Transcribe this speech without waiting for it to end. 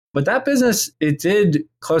But that business, it did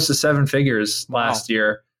close to 7 figures last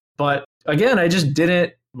year. But again, I just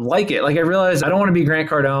didn't like it. Like, I realized I don't want to be Grant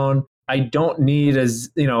Cardone. I don't need a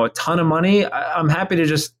ton of money. I'm happy to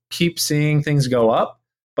just keep seeing things go up,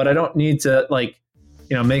 but I don't need to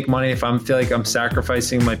make money if I feel like I'm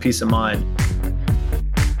sacrificing my peace of mind.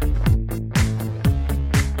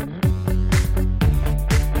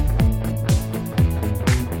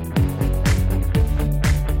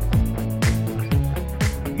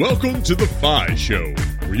 Welcome to The FI Show,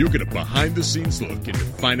 where you get a behind-the-scenes look into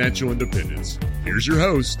financial independence. Here's your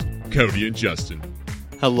host, Cody and Justin.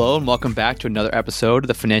 Hello, and welcome back to another episode of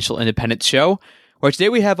the Financial Independence Show, where today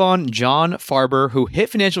we have on John Farber, who hit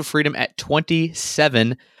financial freedom at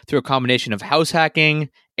 27 through a combination of house hacking,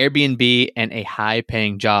 Airbnb, and a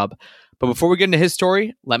high-paying job. But before we get into his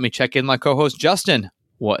story, let me check in my co-host, Justin.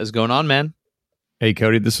 What is going on, man? Hey,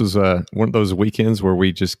 Cody, this was one of those weekends where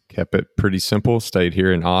we just kept it pretty simple, stayed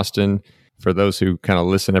here in Austin. For those who kind of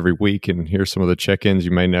listen every week and hear some of the check-ins,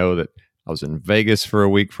 you may know that I was in Vegas for a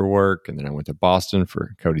week for work, and then I went to Boston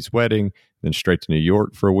for Cody's wedding, then straight to New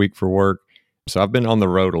York for a week for work. So I've been on the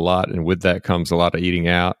road a lot, and with that comes a lot of eating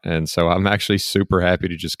out. And so I'm actually super happy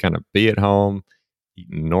to just kind of be at home,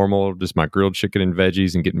 eating normal, just my grilled chicken and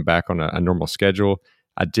veggies, and getting back on a normal schedule.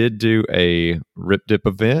 I did do a Rip Dip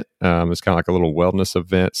event. It's kind of like a little wellness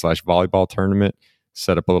event / volleyball tournament.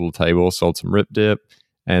 Set up a little table, sold some Rip Dip.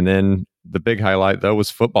 And then the big highlight, though,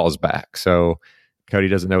 was football's back. So Cody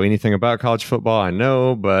doesn't know anything about college football, I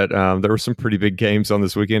know, but there were some pretty big games on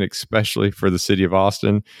this weekend, especially for the city of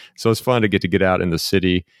Austin. So it's fun to get out in the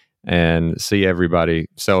city and see everybody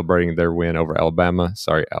celebrating their win over Alabama.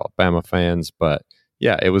 Sorry, Alabama fans. But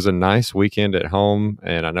yeah, it was a nice weekend at home.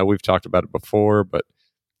 And I know we've talked about it before, but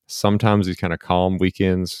sometimes these kind of calm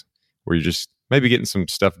weekends where you're just maybe getting some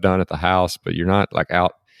stuff done at the house, but you're not like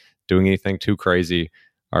out doing anything too crazy,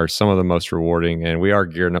 are some of the most rewarding. And we are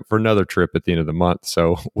gearing up for another trip at the end of the month.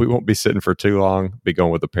 So we won't be sitting for too long. Be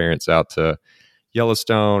going with the parents out to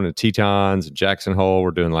Yellowstone and Tetons and Jackson Hole.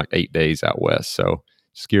 We're doing like 8 days out west. So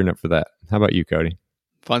just gearing up for that. How about you, Cody?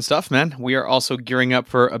 Fun stuff, man. We are also gearing up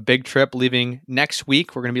for a big trip leaving next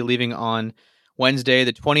week. We're going to be leaving on Wednesday,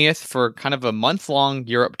 the 20th, for kind of a month-long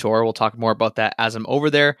Europe tour. We'll talk more about that as I'm over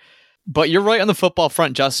there. But you're right on the football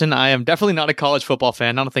front, Justin. I am definitely not a college football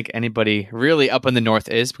fan. I don't think anybody really up in the north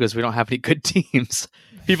is, because we don't have any good teams.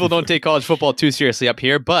 People don't take college football too seriously up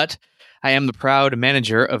here, but I am the proud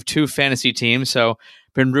manager of 2 fantasy teams. So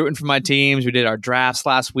been rooting for my teams. We did our drafts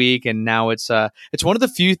last week, and now it's one of the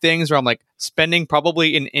few things where I'm like spending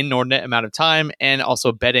probably an inordinate amount of time and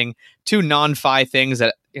also betting 2 non-fi things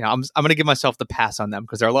that I'm going to give myself the pass on them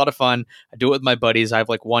because they're a lot of fun. I do it with my buddies. I have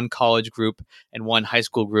like 1 college group and 1 high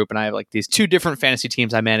school group, and I have like these 2 different fantasy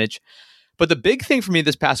teams I manage. But the big thing for me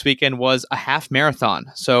this past weekend was a half marathon.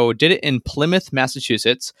 So did it in Plymouth,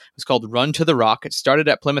 Massachusetts. It was called Run to the Rock. It started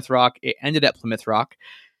at Plymouth Rock. It ended at Plymouth Rock.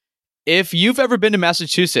 If you've ever been to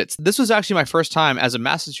Massachusetts, this was actually my first time as a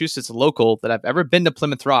Massachusetts local that I've ever been to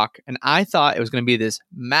Plymouth Rock. And I thought it was going to be this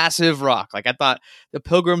massive rock. Like, I thought the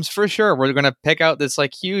Pilgrims for sure were going to pick out this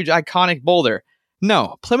like huge iconic boulder.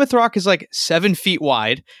 No, Plymouth Rock is like 7 feet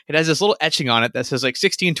wide. It has this little etching on it that says like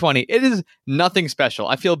 1620. It is nothing special.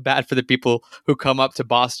 I feel bad for the people who come up to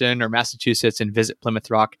Boston or Massachusetts and visit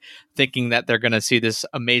Plymouth Rock thinking that they're going to see this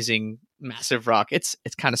amazing massive rock. It's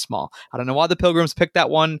kind of small. I don't know why the Pilgrims picked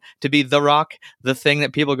that one to be the rock, the thing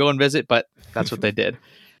that people go and visit, but that's what they did.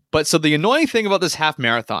 But so the annoying thing about this half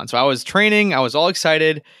marathon, so I was training, I was all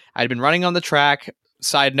excited. I'd been running on the track.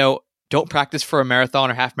 Side note, don't practice for a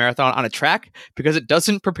marathon or half marathon on a track because it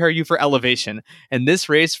doesn't prepare you for elevation. And this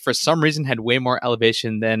race, for some reason, had way more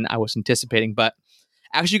elevation than I was anticipating. But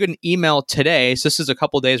I actually got an email today. So this is a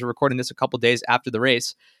couple days. We're recording this a couple days after the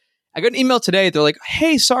race. I got an email today. They're like,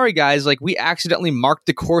 hey, sorry, guys. Like, we accidentally marked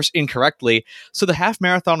the course incorrectly. So the half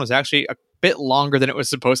marathon was actually a bit longer than it was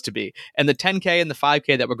supposed to be. And the 10K and the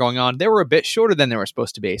 5K that were going on, they were a bit shorter than they were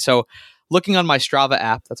supposed to be. So looking on my Strava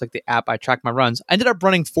app, that's like the app I track my runs, I ended up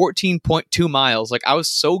running 14.2 miles. Like, I was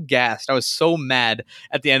so gassed. I was so mad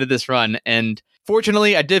at the end of this run. And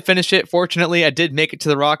fortunately, I did finish it. Fortunately, I did make it to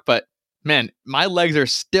the rock. But man, my legs are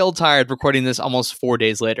still tired recording this almost 4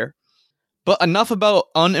 days later. But enough about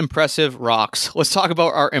unimpressive rocks. Let's talk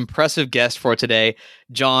about our impressive guest for today,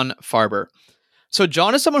 John Farber. So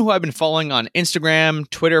John is someone who I've been following on Instagram,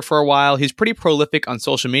 Twitter for a while. He's pretty prolific on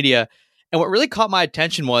social media. And what really caught my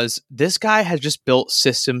attention was this guy has just built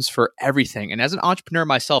systems for everything. And as an entrepreneur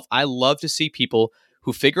myself, I love to see people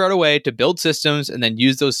who figure out a way to build systems and then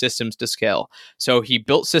use those systems to scale. So he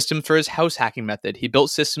built systems for his house hacking method. He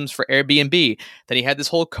built systems for Airbnb. Then he had this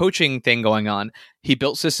whole coaching thing going on. He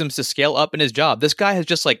built systems to scale up in his job. This guy has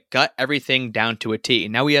just like got everything down to a T.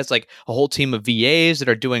 Now he has like a whole team of VAs that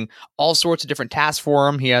are doing all sorts of different tasks for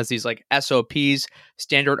him. He has these like SOPs,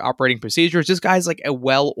 standard operating procedures. This guy's like a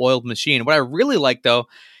well-oiled machine. What I really like though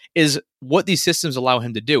is what these systems allow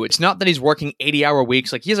him to do. It's not that he's working 80-hour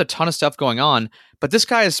weeks. Like he has a ton of stuff going on, but this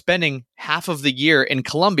guy is spending half of the year in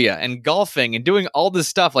Colombia and golfing and doing all this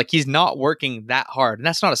stuff. Like he's not working that hard. And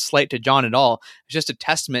that's not a slight to John at all. It's just a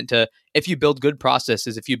testament to if you build good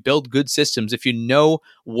processes, if you build good systems, if you know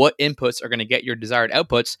what inputs are going to get your desired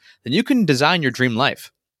outputs, then you can design your dream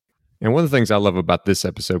life. And one of the things I love about this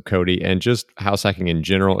episode, Cody, and just house hacking in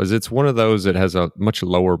general, is it's one of those that has a much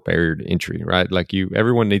lower barrier to entry, right? Like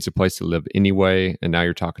everyone needs a place to live anyway. And now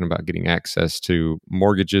you're talking about getting access to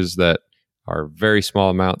mortgages that are very small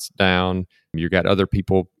amounts down. You've got other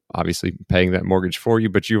people obviously paying that mortgage for you,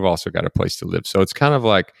 but you've also got a place to live. So it's kind of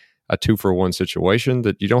like a 2-for-1 situation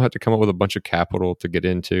that you don't have to come up with a bunch of capital to get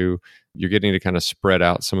into. You're getting to kind of spread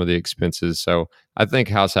out some of the expenses. So I think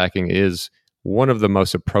house hacking is one of the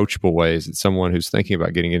most approachable ways that someone who's thinking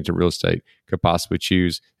about getting into real estate could possibly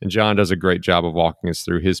choose. And John does a great job of walking us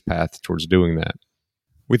through his path towards doing that.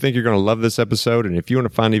 We think you're going to love this episode. And if you want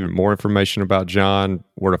to find even more information about John,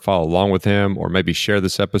 where to follow along with him, or maybe share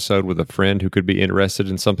this episode with a friend who could be interested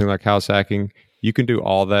in something like house hacking, you can do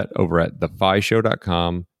all that over at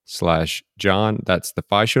thefishow.com/John. That's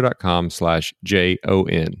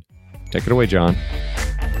thefishow.com/JON. Take it away, John.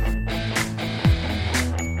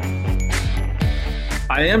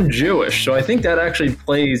 I am Jewish, so I think that actually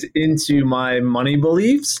plays into my money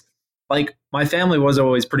beliefs. Like my family was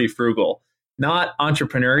always pretty frugal, not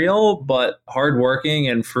entrepreneurial, but hardworking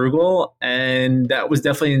and frugal. And that was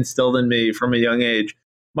definitely instilled in me from a young age.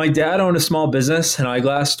 My dad owned a small business, an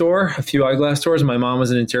eyeglass store, a few eyeglass stores. My mom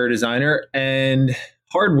was an interior designer, and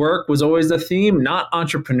hard work was always the theme, not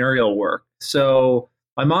entrepreneurial work. So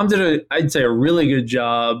my mom did I'd say a really good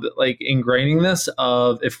job like ingraining this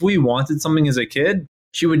of if we wanted something as a kid,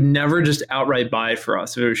 she would never just outright buy for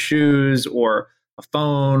us. If it was shoes or a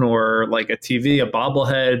phone or like a TV, a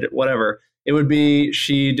bobblehead, whatever, it would be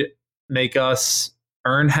she'd make us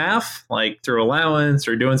earn half, like through allowance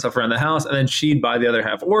or doing stuff around the house, and then she'd buy the other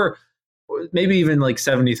half. Or maybe even like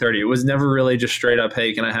 70-30. It was never really just straight up,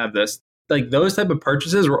 hey, can I have this? Like those type of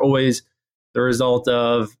purchases were always the result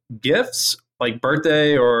of gifts, like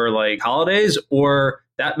birthday or like holidays, or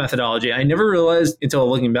that methodology. I never realized until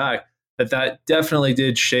looking back that definitely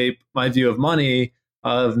did shape my view of money,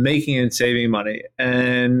 of making and saving money.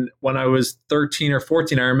 And when I was 13 or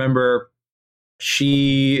 14, I remember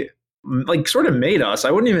she like sort of made us.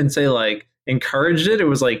 I wouldn't even say like encouraged it. It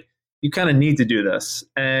was like, you kind of need to do this.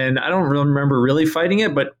 And I don't remember really fighting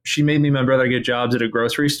it, but she made me and my brother get jobs at a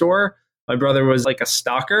grocery store. My brother was like a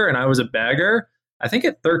stocker and I was a bagger. I think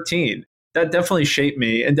at 13, that definitely shaped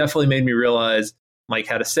me and definitely made me realize like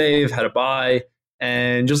how to save, how to buy,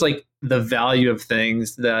 and just like the value of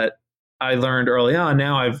things that I learned early on.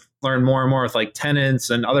 Now I've learned more and more with like tenants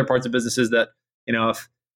and other parts of businesses that, you know, if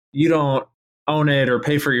you don't own it or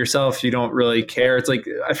pay for it yourself, you don't really care. It's like,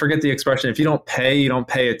 I forget the expression, if you don't pay, you don't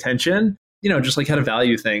pay attention, you know, just like how to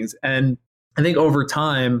value things. And I think over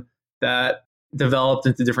time that developed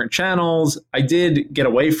into different channels. I did get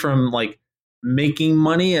away from like making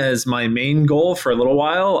money as my main goal for a little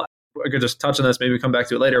while. I could just touch on this, maybe come back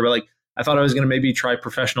to it later, but like I thought I was going to maybe try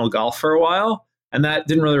professional golf for a while. And that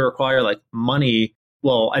didn't really require like money.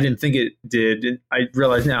 Well, I didn't think it did. I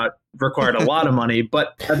realize now it required a lot of money,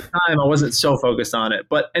 but at the time I wasn't so focused on it.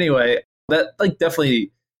 But anyway, that like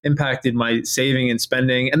definitely impacted my saving and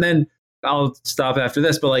spending. And then I'll stop after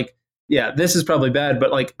this, but like, yeah, this is probably bad,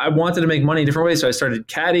 but like I wanted to make money in different ways. So I started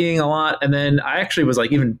caddying a lot. And then I actually was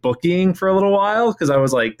like even booking for a little while because I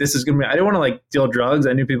was like, this is going to be, I didn't want to like deal drugs.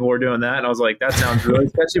 I knew people were doing that. And I was like, that sounds really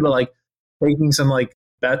sketchy, but like taking some like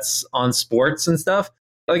bets on sports and stuff.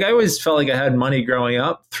 Like I always felt like I had money growing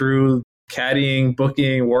up through caddying,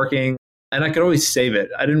 booking, working, and I could always save it.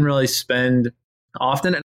 I didn't really spend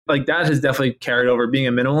often. Like that has definitely carried over being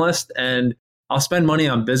a minimalist, and I'll spend money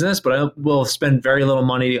on business, but I will spend very little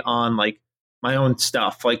money on like my own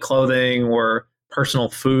stuff, like clothing or personal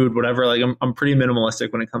food, whatever. Like I'm pretty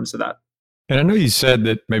minimalistic when it comes to that. And I know you said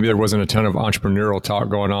that maybe there wasn't a ton of entrepreneurial talk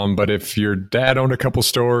going on, but if your dad owned a couple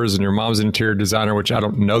stores and your mom's an interior designer, which I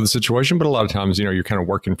don't know the situation, but a lot of times, you know, you're kind of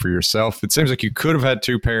working for yourself. It seems like you could have had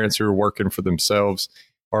two parents who were working for themselves,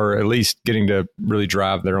 or at least getting to really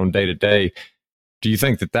drive their own day to day. Do you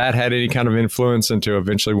think that that had any kind of influence into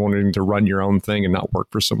eventually wanting to run your own thing and not work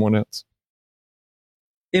for someone else?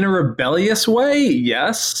 In a rebellious way,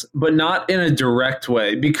 yes, but not in a direct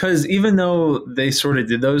way. Because even though they sort of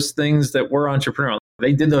did those things that were entrepreneurial,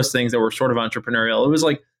 they did those things that were sort of entrepreneurial. It was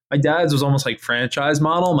like my dad's was almost like franchise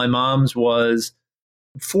model. My mom's was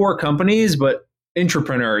for companies, but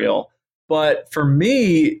entrepreneurial. But for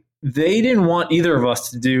me, they didn't want either of us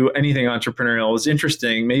to do anything entrepreneurial. It was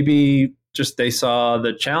interesting. Maybe just they saw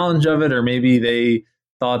the challenge of it, or maybe they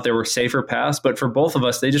thought there were safer paths. But for both of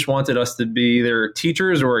us, they just wanted us to be either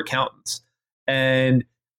teachers or accountants. And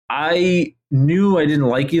I knew I didn't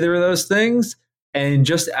like either of those things. And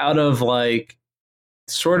just out of like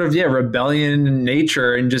sort of, rebellion in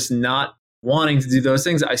nature and just not wanting to do those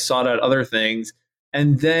things, I sought out other things.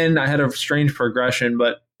 And then I had a strange progression,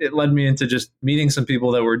 but it led me into just meeting some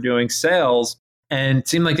people that were doing sales and it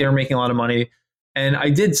seemed like they were making a lot of money. And I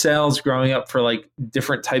did sales growing up for like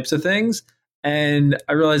different types of things. And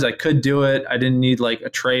I realized I could do it. I didn't need like a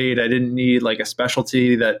trade. I didn't need like a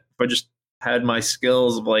specialty, that if I just had my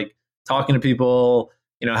skills of like talking to people,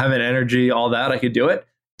 having energy, all that, I could do it.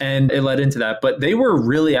 And it led into that. But they were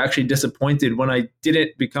really actually disappointed when I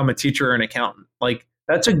didn't become a teacher or an accountant. Like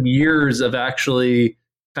that took years of actually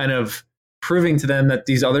kind of proving to them that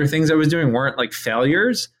these other things I was doing weren't like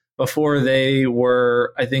failures before they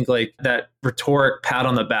were, I think, like that rhetoric pat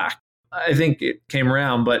on the back. I think it came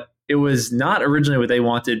around, but it was not originally what they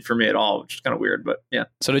wanted for me at all, which is kind of weird, but yeah.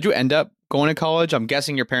 So did you end up going to college? I'm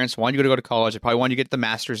guessing your parents wanted you to go to college. They probably wanted you to get the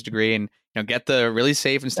master's degree and get the really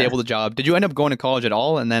safe and stable job. Did you end up going to college at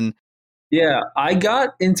all? And then yeah, I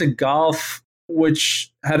got into golf,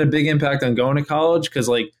 which had a big impact on going to college because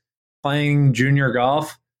like playing junior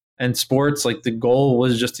golf and sports, like the goal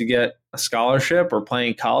was just to get a scholarship or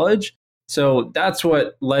playing college. So that's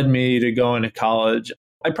what led me to going to college.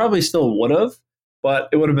 I probably still would have, but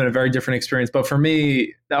it would have been a very different experience. But for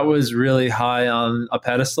me, that was really high on a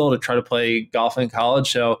pedestal to try to play golf in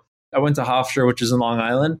college. So I went to Hofstra, which is in Long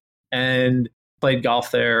Island, and played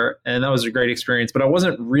golf there. And that was a great experience. But I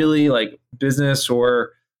wasn't really like business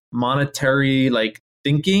or monetary like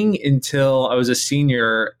thinking until I was a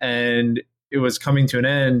senior and it was coming to an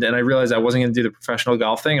end. And I realized I wasn't going to do the professional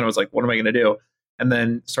golf thing. And I was like, what am I going to do? And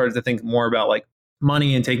then started to think more about like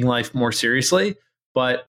money and taking life more seriously.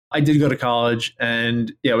 But I did go to college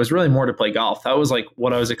and it was really more to play golf. That was like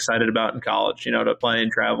what I was excited about in college, to play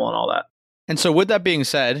and travel and all that. And so with that being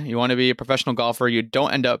said, you want to be a professional golfer. You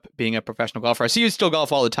don't end up being a professional golfer. I see you still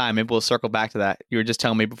golf all the time. Maybe we'll circle back to that. You were just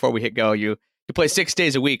telling me before we hit go, you play 6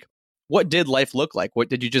 days a week. What did life look like? What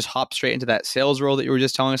did you just hop straight into that sales role that you were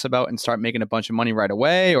just telling us about and start making a bunch of money right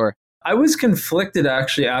away? Or I was conflicted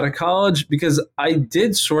actually out of college because I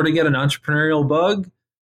did sort of get an entrepreneurial bug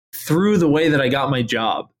through the way that I got my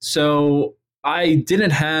job. So I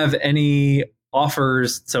didn't have any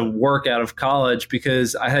offers to work out of college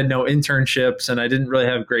because I had no internships and I didn't really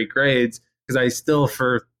have great grades because I still,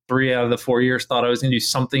 for 3 out of the 4 years, thought I was going to do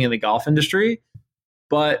something in the golf industry.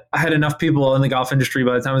 But I had enough people in the golf industry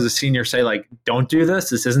by the time I was a senior say like, don't do this.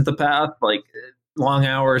 This isn't the path. Like long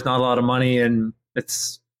hours, not a lot of money. And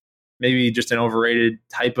it's maybe just an overrated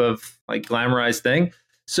type of like glamorized thing.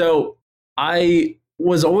 So I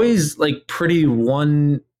was always like pretty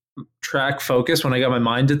one track focused when I got my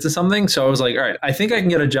mind into something. So I was like, all right, I think I can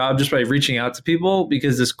get a job just by reaching out to people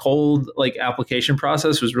because this cold like application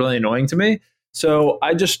process was really annoying to me. So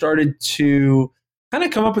I just started to kind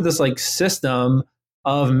of come up with this like system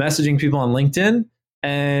of messaging people on LinkedIn.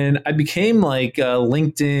 And I became like a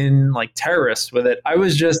LinkedIn like terrorist with it. I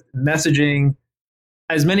was just messaging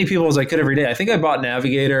as many people as I could every day. I think I bought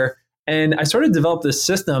Navigator and I started to develop this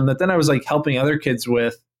system that then I was like helping other kids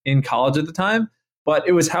with in college at the time. But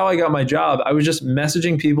it was how I got my job. I was just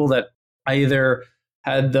messaging people that I either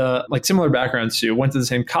had the like similar backgrounds to, went to the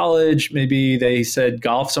same college, maybe they said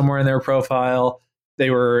golf somewhere in their profile, they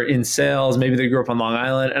were in sales, maybe they grew up on Long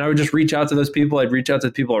Island, and I would just reach out to those people. I'd reach out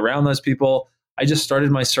to people around those people. I just started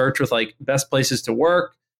my search with like best places to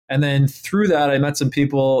work. And then through that, I met some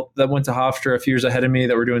people that went to Hofstra a few years ahead of me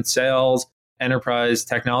that were doing sales, enterprise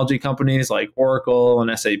technology companies like Oracle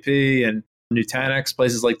and SAP and Nutanix,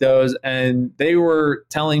 places like those. And they were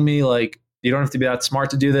telling me like, you don't have to be that smart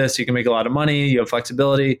to do this. You can make a lot of money. You have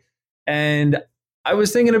flexibility. And I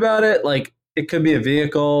was thinking about it, like it could be a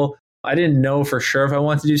vehicle. I didn't know for sure if I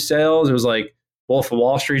wanted to do sales. It was like Wolf of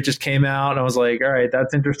Wall Street just came out and I was like, all right,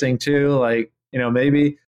 that's interesting too. Like,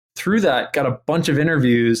 maybe through that got a bunch of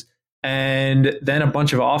interviews and then a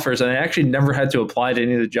bunch of offers. And I actually never had to apply to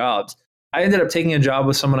any of the jobs. I ended up taking a job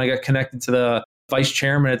with someone. I got connected to the vice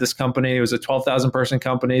chairman at this company. It was a 12,000 person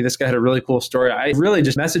company. This guy had a really cool story. I really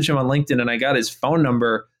just messaged him on LinkedIn and I got his phone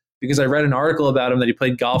number because I read an article about him that he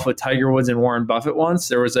played golf with Tiger Woods and Warren Buffett once.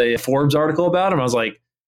 There was a Forbes article about him. I was like,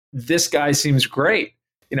 this guy seems great.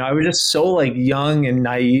 I was just so like young and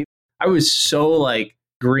naive. I was so like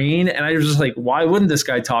green, and I was just like, why wouldn't this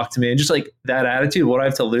guy talk to me? And just like that attitude, what do I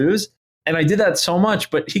have to lose? And I did that so much,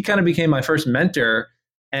 but he kind of became my first mentor.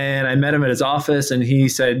 And I met him at his office, and he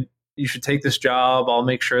said, you should take this job. I'll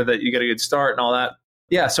make sure that you get a good start and all that.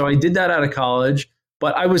 Yeah, so I did that out of college,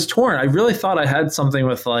 but I was torn. I really thought I had something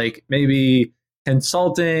with like maybe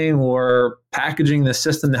consulting or packaging the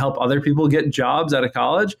system to help other people get jobs out of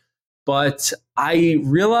college. But I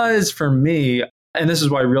realized for me, and this is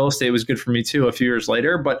why real estate was good for me too a few years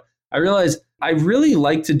later, but I realized I really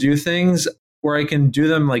like to do things where I can do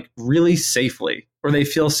them like really safely, or they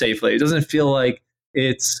feel safely. It doesn't feel like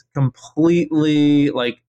it's completely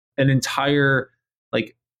like an entire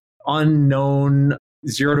like unknown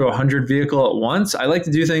 0 to 100 vehicle at once. I like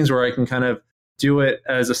to do things where I can kind of do it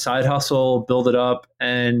as a side hustle, build it up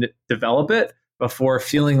and develop it before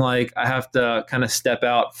feeling like I have to kind of step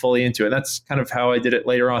out fully into it. That's kind of how I did it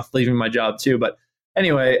later on, leaving my job too. But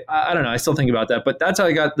anyway, I don't know. I still think about that, but that's how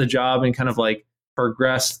I got the job and kind of like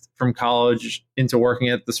progressed from college into working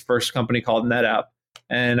at this first company called NetApp.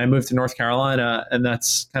 And I moved to North Carolina, and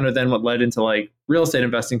that's kind of then what led into like real estate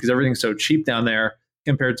investing, because everything's so cheap down there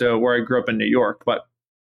compared to where I grew up in New York. But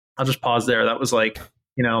I'll just pause there. That was like,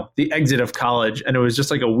 the exit of college. And it was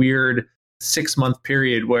just like a weird 6-month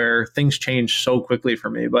period where things changed so quickly for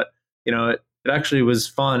me. But, it actually was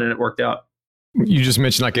fun and it worked out. You just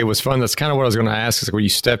mentioned like it was fun. That's kind of what I was going to ask, is like when you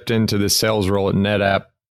stepped into this sales role at NetApp,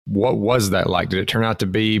 what was that like? Did it turn out to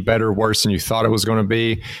be better, worse than you thought it was going to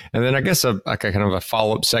be? And then I guess a kind of a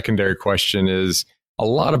follow-up secondary question is, a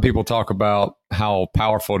lot of people talk about how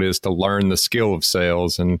powerful it is to learn the skill of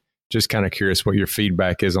sales, and just kind of curious what your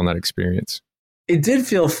feedback is on that experience. It did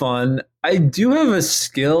feel fun. I do have a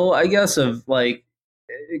skill, I guess, of like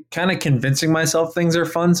kind of convincing myself things are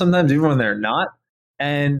fun sometimes, even when they're not.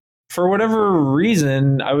 And for whatever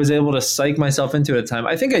reason, I was able to psych myself into it at the time.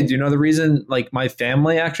 I think I do know the reason. Like my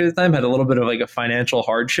family actually at the time had a little bit of like a financial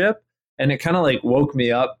hardship, and it kind of like woke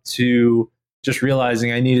me up to just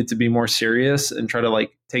realizing I needed to be more serious and try to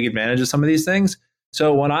like take advantage of some of these things.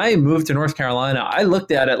 So when I moved to North Carolina, I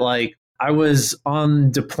looked at it like I was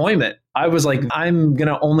on deployment. I was like, I'm going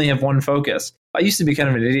to only have one focus. I used to be kind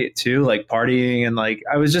of an idiot too, like partying, and like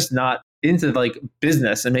I was just not into like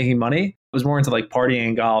business and making money. I was more into like partying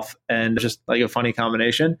and golf, and just like a funny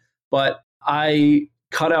combination. But I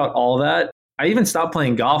cut out all that. I even stopped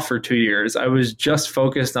playing golf for 2 years. I was just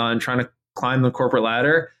focused on trying to climb the corporate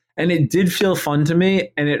ladder. And it did feel fun to me.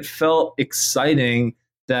 And it felt exciting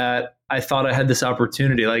that I thought I had this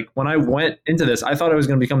opportunity. Like when I went into this, I thought I was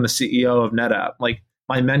going to become the CEO of NetApp. Like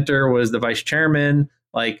my mentor was the vice chairman.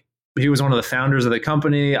 Like he was one of the founders of the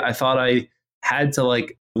company. I thought I had to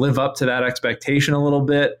like live up to that expectation a little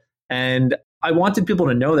bit. And I wanted people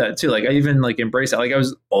to know that too. Like I even like embraced that. Like I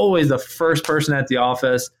was always the first person at the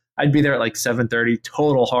office. I'd be there at like 7:30,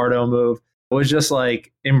 total hardo move. I was just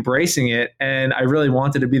like embracing it. And I really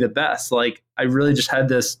wanted to be the best. Like I really just had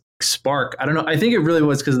this spark. I don't know. I think it really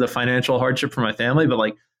was because of the financial hardship for my family, but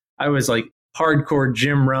like I was like hardcore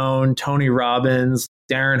Jim Rohn, Tony Robbins,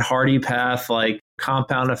 Darren Hardy path, like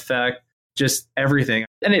compound effect, just everything.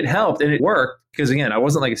 And it helped and it worked because again, I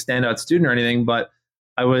wasn't like a standout student or anything, but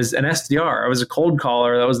I was an SDR. I was a cold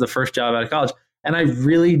caller. That was the first job out of college. And I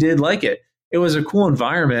really did like it. It was a cool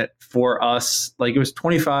environment for us. Like it was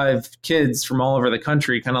 25 kids from all over the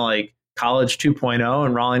country, kind of like college 2.0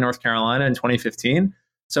 in Raleigh, North Carolina in 2015.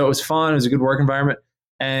 So it was fun. It was a good work environment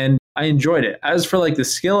and I enjoyed it. As for like the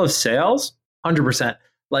skill of sales, 100%.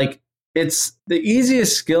 Like it's the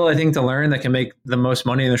easiest skill I think to learn that can make the most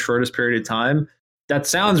money in the shortest period of time. That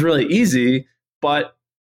sounds really easy, but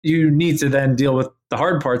you need to then deal with the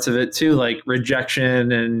hard parts of it too, like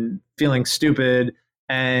rejection and feeling stupid.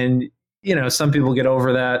 And, you know, some people get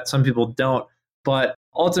over that, some people don't. But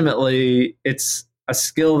ultimately, it's a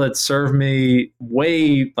skill that served me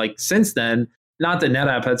way like since then. Not that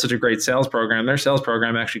NetApp had such a great sales program. Their sales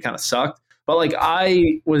program actually kind of sucked. But like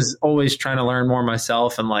I was always trying to learn more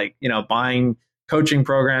myself and like, you know, buying coaching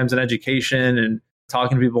programs and education and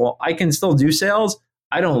talking to people. I can still do sales.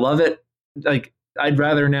 I don't love it. Like I'd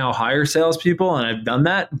rather now hire salespeople, and I've done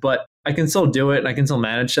that, but I can still do it and I can still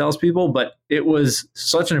manage salespeople. But it was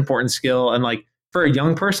such an important skill. And like for a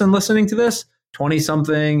young person listening to this, 20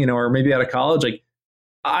 something, you know, or maybe out of college, like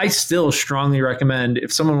I still strongly recommend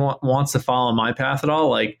if someone wants to follow my path at all,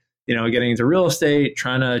 like, you know, getting into real estate,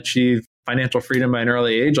 trying to achieve financial freedom by an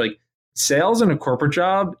early age, like sales in a corporate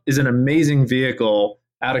job is an amazing vehicle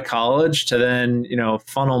out of college to then, you know,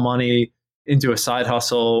 funnel money into a side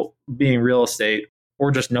hustle being real estate,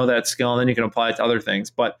 or just know that skill and then you can apply it to other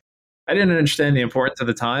things. But I didn't understand the importance at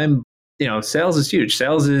the time. Sales is huge.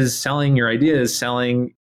 Sales is selling your ideas,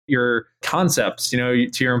 selling your concepts, to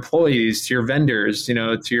your employees, to your vendors,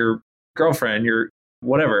 to your girlfriend, your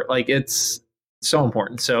whatever. Like, it's so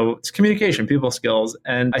important. So it's communication, people skills.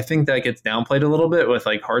 And I think that gets downplayed a little bit with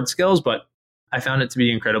like hard skills, but I found it to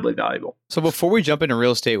be incredibly valuable. So before we jump into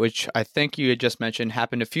real estate, which I think you had just mentioned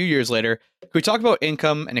happened a few years later, can we talk about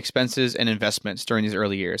income and expenses and investments during these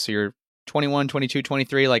early years? So you're 21, 22,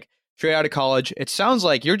 23, like straight out of college. It sounds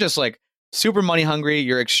like you're just like super money hungry.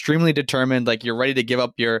 You're extremely determined. Like you're ready to give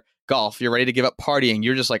up your golf. You're ready to give up partying.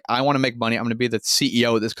 You're just like, I want to make money. I'm going to be the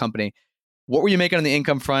CEO of this company. What were you making on the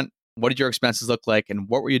income front? What did your expenses look like? And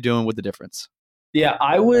what were you doing with the difference? Yeah,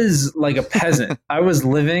 I was like a peasant. I was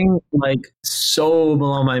living like so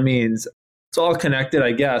below my means. It's all connected,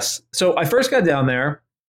 I guess. So I first got down there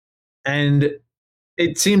and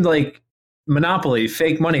it seemed like monopoly,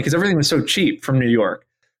 fake money, because everything was so cheap from New York.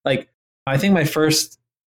 Like, I think my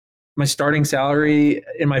starting salary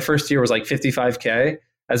in my first year was like $55K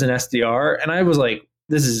as an SDR. And I was like,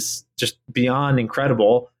 this is just beyond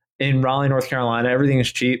incredible. In Raleigh, North Carolina, everything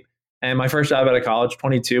is cheap. And my first job out of college,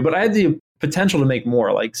 22, but I had the potential to make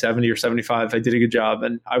more, like 70 or 75 if I did a good job.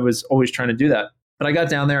 And I was always trying to do that. But I got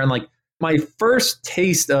down there and like my first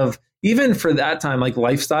taste of, even for that time, like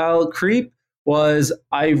lifestyle creep was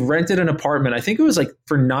I rented an apartment. I think it was like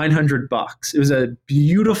for $900. It was a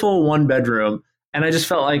beautiful 1-bedroom. And I just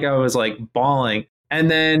felt like I was like bawling. And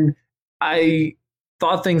then I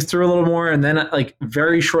thought things through a little more. And then like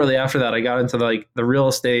very shortly after that, I got into like the real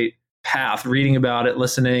estate path, reading about it,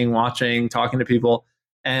 listening, watching, talking to people.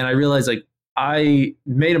 And I realized like I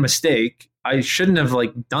made a mistake. I shouldn't have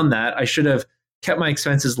like done that. I should have kept my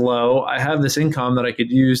expenses low. I have this income that I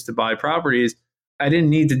could use to buy properties. I didn't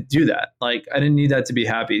need to do that. Like I didn't need that to be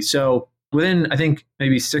happy. So within, I think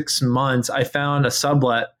maybe 6 months, I found a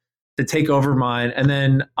sublet to take over mine. And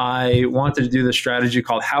then I wanted to do this strategy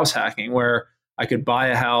called house hacking, where I could buy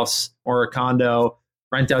a house or a condo,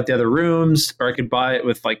 rent out the other rooms, or I could buy it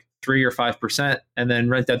with like 3 or 5% and then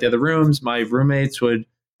rent out the other rooms. My roommates would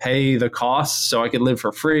pay the costs so I could live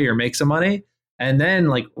for free or make some money, and then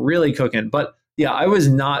like really cooking. But yeah, I was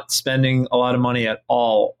not spending a lot of money at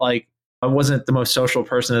all. Like I wasn't the most social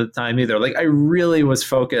person at the time either. Like I really was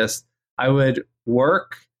focused. I would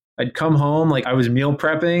work, I'd come home, like I was meal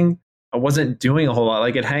prepping. I wasn't doing a whole lot.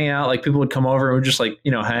 Like I'd hang out, like people would come over and would just like,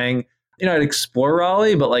 hang, I'd explore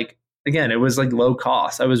Raleigh, but like, again, it was like low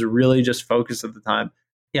cost. I was really just focused at the time.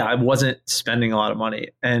 Yeah, I wasn't spending a lot of money.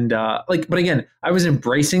 And but again, I was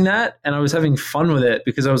embracing that and I was having fun with it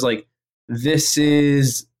because I was like, this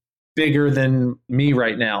is bigger than me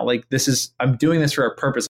right now. Like I'm doing this for a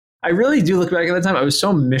purpose. I really do look back at the time. I was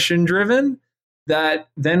so mission driven that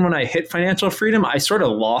then when I hit financial freedom, I sort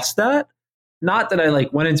of lost that. Not that I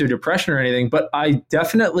like went into a depression or anything, but I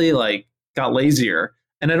definitely like got lazier.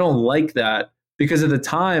 And I don't like that because at the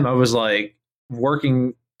time I was like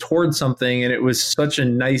working towards something and it was such a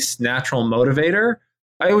nice natural motivator.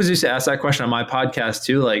 I always used to ask that question on my podcast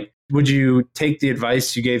too. Like, would you take the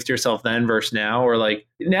advice you gave to yourself then versus now? Or like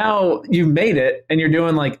now you've made it and you're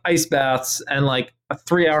doing like ice baths and like a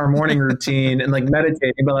 3-hour morning routine and like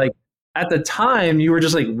meditating. But like at the time you were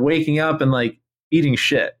just like waking up and like eating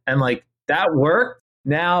shit and like that worked.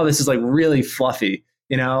 Now this is like really fluffy,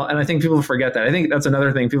 and I think people forget that. I think that's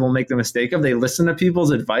another thing people make the mistake of. They listen to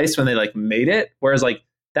people's advice when they like made it. Whereas like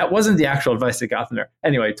that wasn't the actual advice that got them there.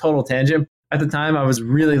 Anyway, total tangent. At the time, I was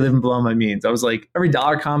really living below my means. I was like, every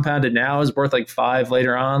dollar compounded now is worth like 5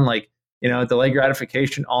 later on, like, delayed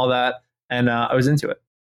gratification, all that. And I was into it.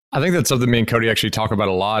 I think that's something me and Cody actually talk about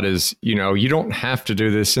a lot is, you don't have to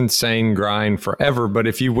do this insane grind forever, but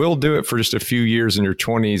if you will do it for just a few years in your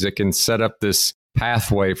 20s, it can set up this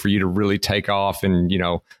pathway for you to really take off in,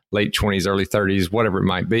 late 20s, early 30s, whatever it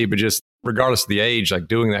might be. But just regardless of the age, like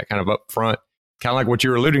doing that kind of up front, kind of like what you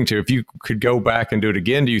were alluding to, if you could go back and do it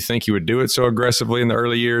again, do you think you would do it so aggressively in the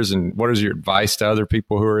early years? And what is your advice to other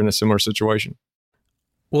people who are in a similar situation?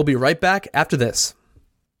 We'll be right back after this.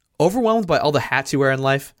 Overwhelmed by all the hats you wear in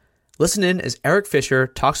life? Listen in as Eric Fisher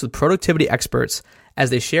talks with productivity experts as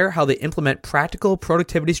they share how they implement practical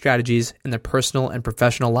productivity strategies in their personal and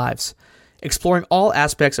professional lives, exploring all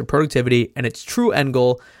aspects of productivity and its true end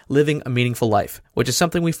goal, living a meaningful life, which is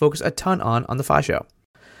something we focus a ton on The Fi Show.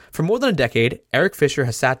 For more than a decade, Eric Fisher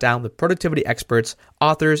has sat down with productivity experts,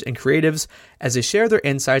 authors, and creatives as they share their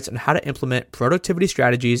insights on how to implement productivity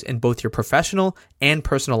strategies in both your professional and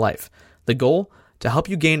personal life. The goal? To help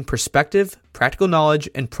you gain perspective, practical knowledge,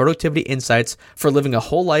 and productivity insights for living a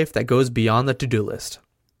whole life that goes beyond the to-do list.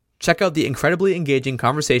 Check out the incredibly engaging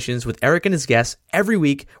conversations with Eric and his guests every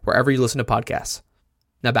week wherever you listen to podcasts.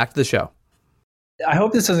 Now back to the show. I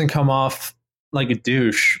hope this doesn't come off like a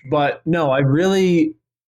douche, but no, I really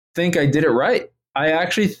think I did it right. I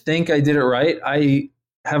actually think I did it right. I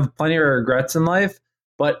have plenty of regrets in life,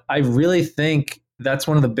 but I really think that's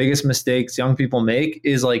one of the biggest mistakes young people make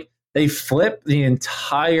is like they flip the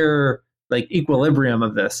entire like equilibrium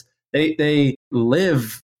of this. They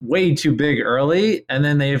live way too big early and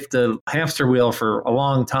then they have to hamster wheel for a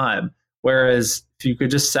long time. Whereas if you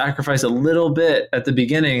could just sacrifice a little bit at the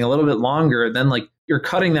beginning, a little bit longer, then like you're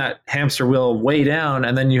cutting that hamster wheel way down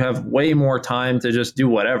and then you have way more time to just do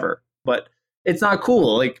whatever. But it's not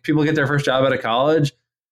cool. Like people get their first job out of college,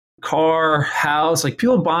 car, house, like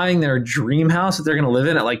people buying their dream house that they're going to live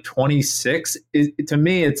in at like 26. To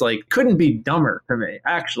me, it's like couldn't be dumber to me,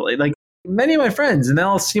 actually. Like many of my friends, and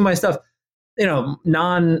they'll see my stuff, you know,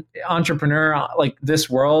 non-entrepreneur, like this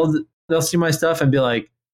world, they'll see my stuff and be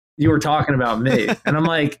like, you were talking about me. And I'm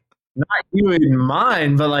like, not you in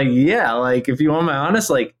mine, but like, yeah, like if you want my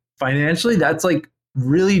honest, like financially, that's like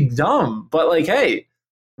really dumb. But like, hey,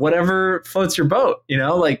 whatever floats your boat, you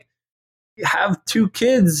know, like have 2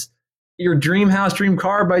 kids, your dream house, dream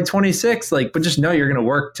car by 26, like, but just know you're going to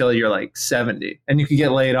work till you're like 70 and you could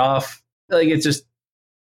get laid off. Like, it's just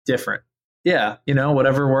different. Yeah. You know,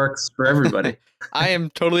 whatever works for everybody. I am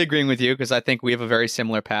totally agreeing with you because I think we have a very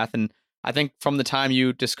similar path. And I think from the time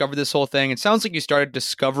you discovered this whole thing, it sounds like you started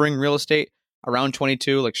discovering real estate around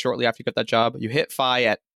 22, like shortly after you got that job. You hit FI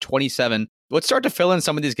at 27. Let's start to fill in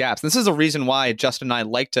some of these gaps. And this is a reason why Justin and I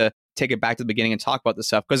like to take it back to the beginning and talk about this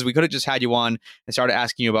stuff, because we could have just had you on and started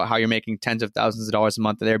asking you about how you're making tens of thousands of dollars a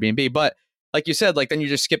month at Airbnb. But like you said, like then you're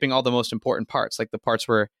just skipping all the most important parts, like the parts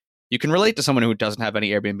where you can relate to someone who doesn't have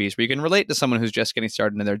any Airbnbs, where you can relate to someone who's just getting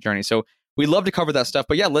started in their journey. So we love to cover that stuff.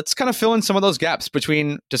 But yeah, let's kind of fill in some of those gaps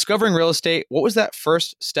between discovering real estate. What was that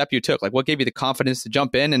first step you took? Like what gave you the confidence to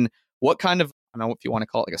jump in, and what kind of, I don't know if you want to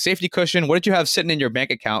call it like a safety cushion, what did you have sitting in your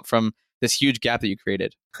bank account from this huge gap that you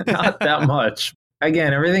created? Not that much.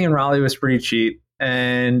 Again, everything in Raleigh was pretty cheap.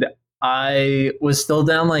 And I was still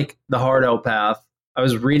down like the hard-O path. I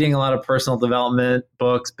was reading a lot of personal development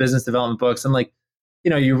books, business development books. And like,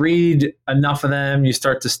 you know, you read enough of them, you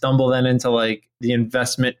start to stumble then into like the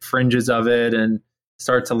investment fringes of it and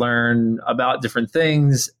start to learn about different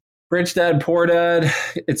things. Rich Dad, Poor Dad,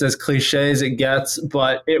 it's as cliche as it gets,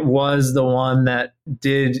 but it was the one that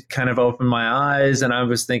did kind of open my eyes. And I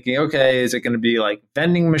was thinking, okay, is it going to be like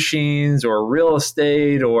vending machines or real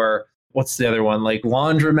estate, or what's the other one? Like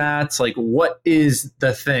laundromats? Like what is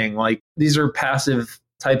the thing? Like these are passive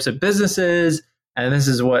types of businesses, and this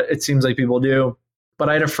is what it seems like people do. But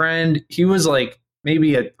I had a friend, he was like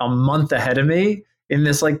maybe a month ahead of me in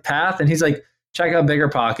this like path. And he's like, check out Bigger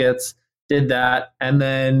Pockets. Did that. And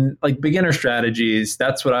then like beginner strategies,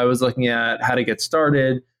 that's what I was looking at, how to get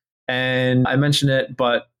started. And I mentioned it,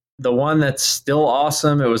 but the one that's still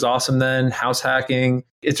awesome, it was awesome then, house hacking.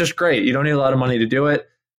 It's just great. You don't need a lot of money to do it.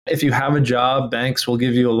 If you have a job, banks will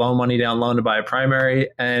give you a low money down loan to buy a primary.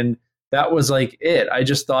 And that was like it. I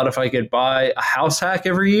just thought if I could buy a house hack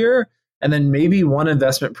every year and then maybe one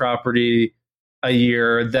investment property a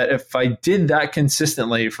year, that if I did that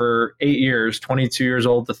consistently for 8 years, 22 years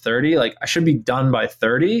old to 30, like I should be done by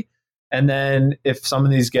 30. And then if some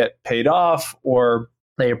of these get paid off or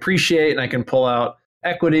they appreciate and I can pull out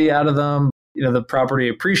equity out of them, you know, the property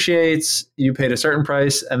appreciates, you paid a certain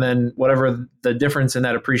price, and then whatever the difference in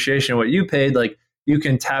that appreciation, what you paid, like you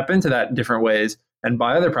can tap into that in different ways and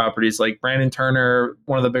buy other properties. Like Brandon Turner,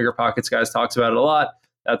 one of the Bigger Pockets guys, talks about it a lot.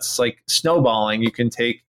 That's like snowballing. You can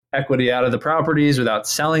take equity out of the properties without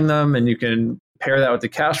selling them, and you can pair that with the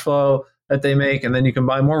cash flow that they make, and then you can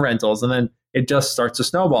buy more rentals, and then it just starts to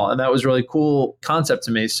snowball. And that was a really cool concept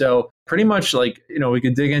to me. So pretty much like, you know, we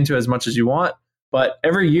could dig into as much as you want, but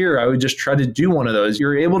every year I would just try to do one of those.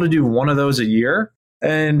 You're able to do one of those a year.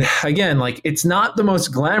 And again, like it's not the most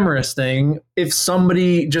glamorous thing if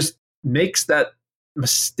somebody just makes that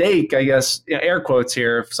mistake, I guess, air quotes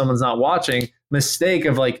here, if someone's not watching, mistake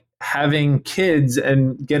of like having kids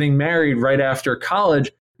and getting married right after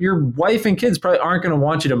college. Your wife and kids probably aren't going to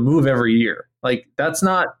want you to move every year. Like that's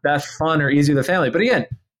not that fun or easy with the family. But again,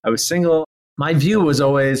 I was single. My view was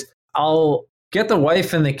always, I'll get the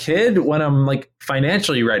wife and the kid when I'm like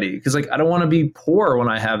financially ready. Cause like, I don't want to be poor when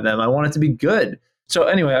I have them. I want it to be good. So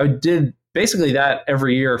anyway, I did basically that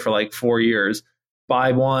every year for like 4 years,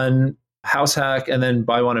 buy one house hack and then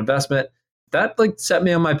buy one investment. That like set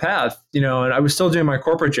me on my path, you know, and I was still doing my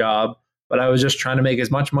corporate job, but I was just trying to make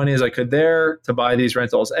as much money as I could there to buy these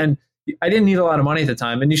rentals. And I didn't need a lot of money at the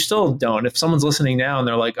time. And you still don't. If someone's listening now and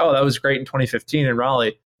they're like, oh, that was great in 2015 in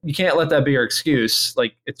Raleigh, you can't let that be your excuse.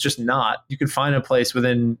 Like, it's just not. You could find a place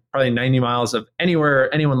within probably 90 miles of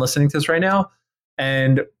anywhere, anyone listening to this right now,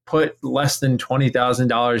 and put less than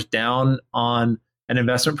 $20,000 down on an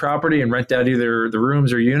investment property and rent out either the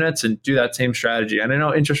rooms or units and do that same strategy. And I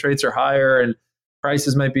know interest rates are higher and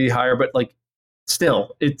prices might be higher, but like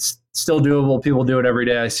still, it's still doable. People do it every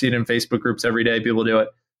day. I see it in Facebook groups every day. People do it.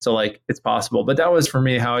 So like, it's possible. But that was for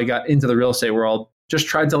me how I got into the real estate world. Just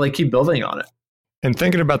tried to like keep building on it. And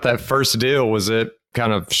thinking about that first deal, was it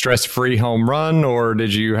kind of stress-free home run, or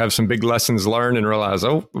did you have some big lessons learned and realize,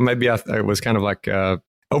 oh, maybe I was kind of like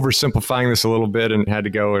oversimplifying this a little bit and had to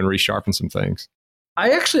go and resharpen some things?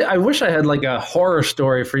 I wish I had like a horror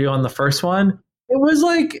story for you on the first one. It was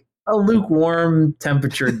like a lukewarm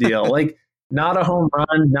temperature deal, like not a home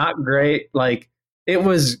run, not great. Like it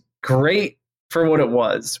was great for what it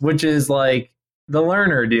was, which is like the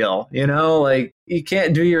learner deal, like you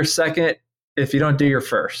can't do your second if you don't do your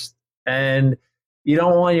first. And you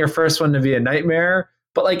don't want your first one to be a nightmare,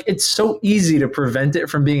 but like it's so easy to prevent it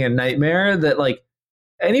from being a nightmare that like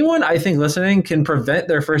anyone I think listening can prevent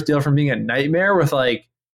their first deal from being a nightmare with like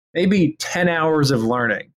maybe 10 hours of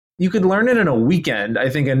learning. You could learn it in a weekend, I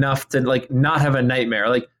think, enough to like not have a nightmare.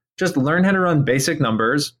 Like just learn how to run basic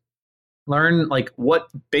numbers, learn like what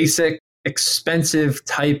basic expensive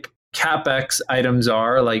type CapEx items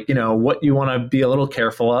are, like, what you want to be a little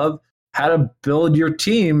careful of, how to build your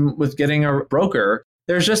team with getting a broker.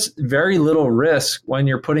 There's just very little risk when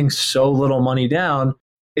you're putting so little money down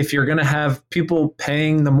if you're going to have people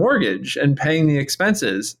paying the mortgage and paying the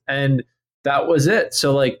expenses. And that was it.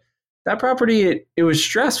 So like that property, it was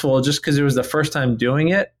stressful just because it was the first time doing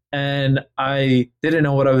it. And I didn't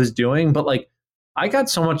know what I was doing. But like I got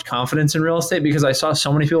so much confidence in real estate because I saw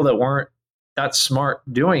so many people that weren't that smart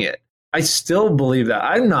doing it. I still believe that.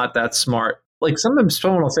 I'm not that smart. Like sometimes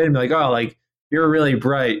someone will say to me like, oh, like you're really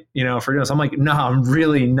bright, for doing this. I'm like, no, I'm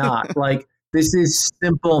really not. Like this is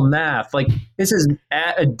simple math. Like this is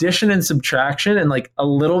addition and subtraction and like a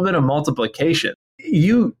little bit of multiplication.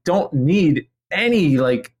 You don't need any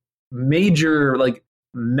like major like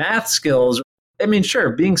math skills. I mean, sure,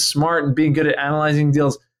 being smart and being good at analyzing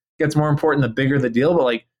deals gets more important the bigger the deal. But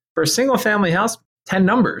like for a single family house, 10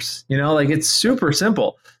 numbers, like it's super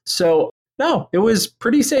simple. So no, it was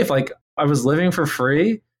pretty safe. Like I was living for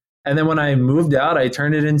free. And then when I moved out, I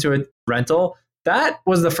turned it into a rental. That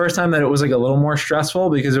was the first time that it was like a little more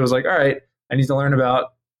stressful because it was like, all right, I need to learn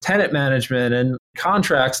about tenant management and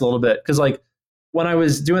contracts a little bit. Because like when I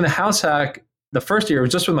was doing the house hack, the first year it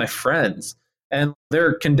was just with my friends. And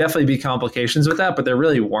there can definitely be complications with that, but there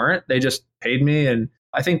really weren't. They just paid me. And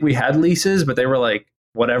I think we had leases, but they were like,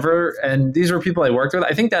 whatever. And these were people I worked with.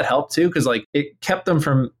 I think that helped too, because like it kept them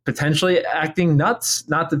from potentially acting nuts.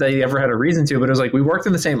 Not that they ever had a reason to, but it was like we worked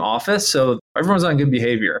in the same office. So everyone's on good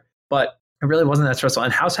behavior. But it really wasn't that stressful.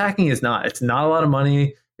 And house hacking is not. It's not a lot of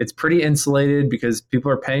money. It's pretty insulated because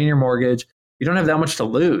people are paying your mortgage. You don't have that much to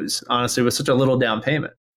lose, honestly, with such a little down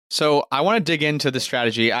payment. So I want to dig into the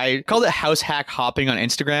strategy. I called it house hack hopping on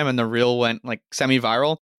Instagram, and the reel went like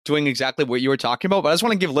semi-viral, doing exactly what you were talking about. But I just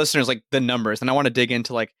want to give listeners like the numbers, and I want to dig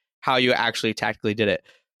into like how you actually tactically did it.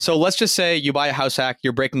 So let's just say you buy a house hack,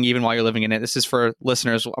 you're breaking even while you're living in it. This is for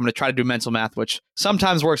listeners. I'm going to try to do mental math, which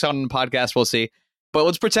sometimes works out in the podcast. We'll see. But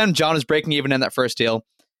let's pretend John is breaking even in that first deal.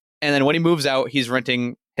 And then when he moves out, he's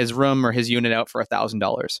renting his room or his unit out for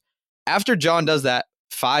 $1,000. After John does that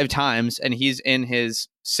 5 times and he's in his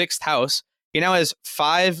 6th house, he now has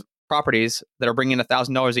 5 properties that are bringing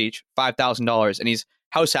 $1,000 each, $5,000, and he's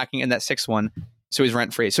house hacking in that 6th one. So he's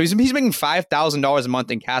rent free. So he's making $5,000 a month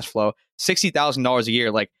in cash flow, $60,000 a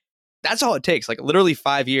year. Like that's all it takes, like literally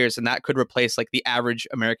 5 years. And that could replace like the average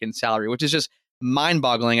American salary, which is just mind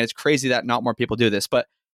boggling. And it's crazy that not more people do this. But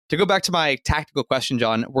to go back to my tactical question,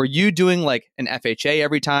 John, were you doing like an FHA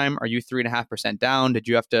every time? Are you 3.5% down? Did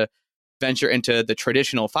you have to venture into the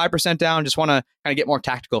traditional 5% down? Just want to kind of get more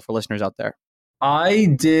tactical for listeners out there. I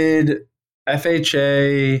did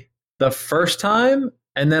FHA the first time,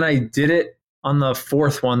 and then I did it on the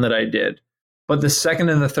 4th one that I did. But the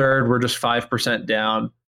 2nd and the 3rd were just 5%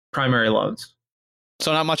 down primary loans.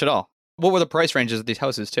 So not much at all. What were the price ranges of these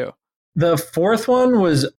houses too? The 4th one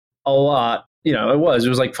was a lot. It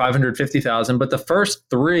was like $550,000, but the first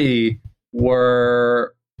 3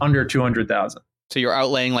 were under $200,000. So you're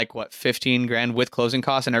outlaying like what, 15 grand with closing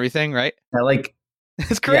costs and everything, right? Yeah, like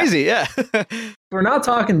it's crazy. Yeah. We're not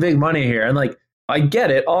talking big money here. And like, I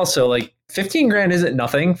get it. Also, like 15 grand isn't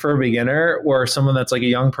nothing for a beginner or someone that's like a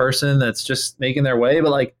young person that's just making their way.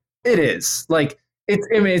 But like, it is like,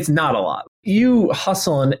 it's not a lot. You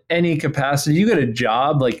hustle in any capacity, you get a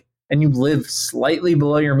job, like, and you live slightly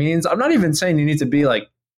below your means. I'm not even saying you need to be like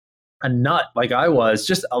a nut like I was,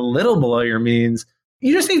 just a little below your means,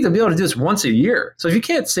 you just need to be able to do this once a year. So if you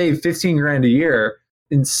can't save 15 grand a year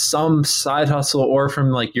in some side hustle or from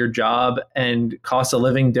like your job and cost of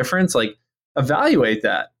living difference, like evaluate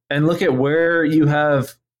that and look at where you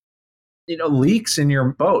have, leaks in your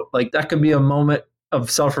boat. Like that could be a moment of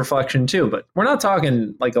self-reflection too, but we're not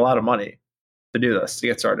talking like a lot of money to do this, to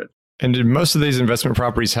get started. And did most of these investment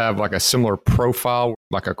properties have like a similar profile,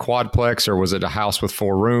 like a quadplex, or was it a house with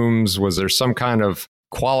 4 rooms? Was there some kind of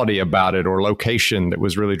quality about it or location that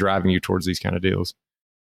was really driving you towards these kind of deals?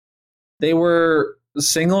 They were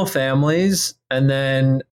single families. And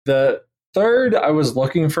then the third, I was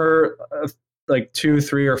looking for like 2,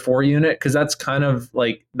 3, or 4 unit, because that's kind of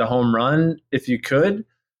like the home run if you could.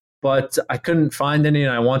 But I couldn't find any,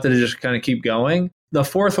 and I wanted to just kind of keep going. The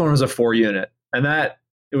fourth one was a 4 unit, and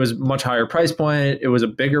it was much higher price point. It was a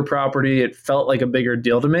bigger property. It felt like a bigger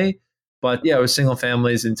deal to me. But yeah, it was single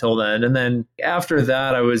families until then. And then after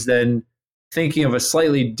that, I was then thinking of a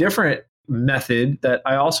slightly different method that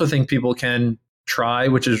I also think people can try,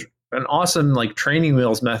 which is an awesome like training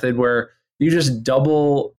wheels method where you just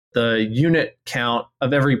double the unit count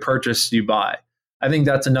of every purchase you buy. I think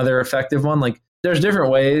that's another effective one. Like there's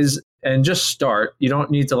different ways, and just start. You don't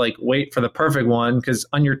need to like wait for the perfect one, because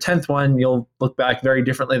on your 10th one, you'll look back very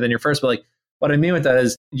differently than your first. But like what I mean with that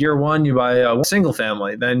is year 1, you buy a single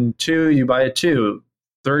family, then 2, you buy a 2,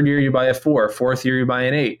 3rd year, you buy a 4, 4th year, you buy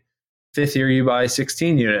an 8, 5th year, you buy a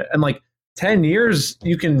 16 unit. And like 10 years,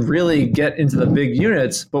 you can really get into the big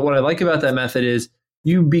units. But what I like about that method is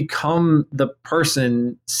you become the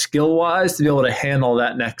person skill-wise to be able to handle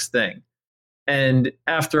that next thing. And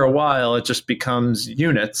after a while, it just becomes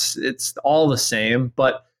units. It's all the same,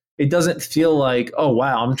 but it doesn't feel like, oh,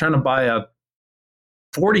 wow, I'm trying to buy a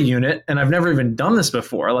 40 unit and I've never even done this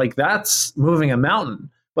before. Like that's moving a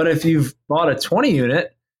mountain. But if you've bought a 20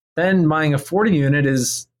 unit, then buying a 40 unit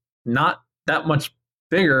is not that much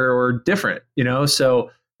bigger or different,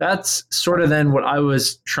 So that's sort of then what I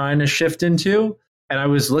was trying to shift into. And I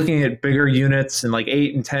was looking at bigger units and like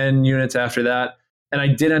 8 and 10 units after that. And I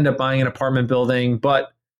did end up buying an apartment building,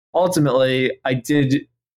 but ultimately I did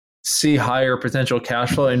see higher potential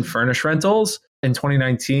cash flow in furnished rentals in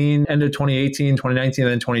 2019, end of 2018, 2019,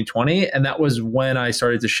 and then 2020. And that was when I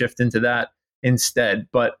started to shift into that instead.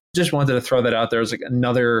 But just wanted to throw that out there as like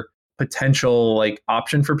another potential like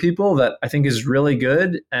option for people that I think is really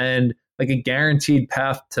good and like a guaranteed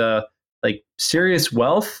path to like serious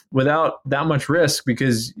wealth without that much risk,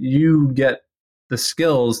 because you get the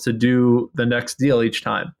skills to do the next deal each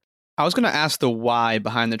time. I was going to ask the why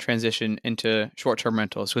behind the transition into short-term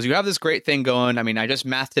rentals, because you have this great thing going. I mean, I just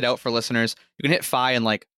mathed it out for listeners. You can hit FI in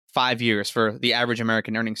like 5 years for the average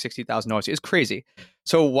American earning $60,000. It's crazy.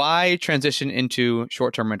 So why transition into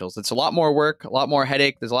short-term rentals? It's a lot more work, a lot more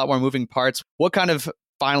headache. There's a lot more moving parts. What kind of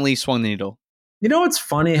finally swung the needle? It's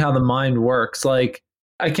funny how the mind works. Like,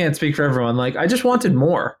 I can't speak for everyone. Like, I just wanted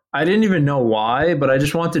more. I didn't even know why, but I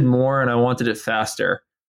just wanted more and I wanted it faster.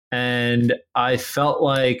 And I felt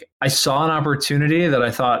like I saw an opportunity that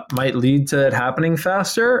I thought might lead to it happening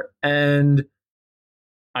faster. And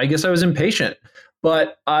I guess I was impatient.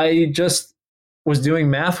 But I just was doing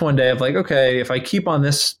math one day of like, okay, if I keep on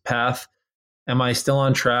this path, am I still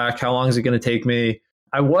on track? How long is it going to take me?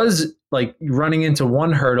 I was like running into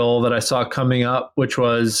one hurdle that I saw coming up, which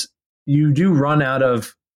was you do run out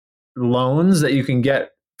of loans that you can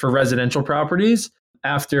get for residential properties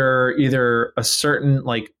after either a certain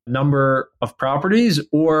like number of properties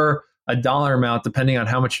or a dollar amount, depending on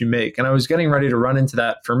how much you make. And I was getting ready to run into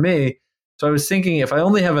that for me. So I was thinking, if I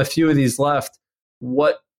only have a few of these left,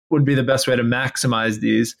 what would be the best way to maximize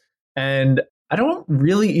these? And I don't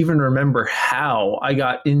really even remember how I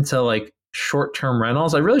got into like short-term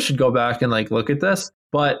rentals. I really should go back and like look at this,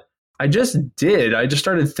 but I just did. I just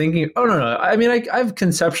started thinking, oh, no. I mean, I've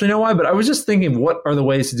conceptually know why, but I was just thinking, what are the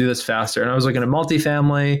ways to do this faster? And I was looking at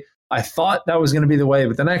multifamily. I thought that was going to be the way,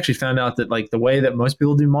 but then I actually found out that like the way that most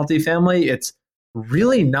people do multifamily, it's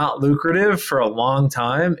really not lucrative for a long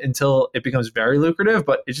time until it becomes very lucrative,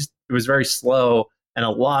 but it was very slow and a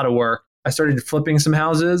lot of work. I started flipping some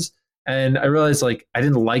houses and I realized like I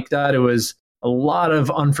didn't like that. It was a lot of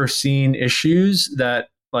unforeseen issues that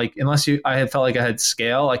like, unless I had felt like I had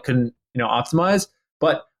scale, I couldn't, optimize.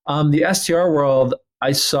 But the STR world,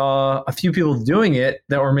 I saw a few people doing it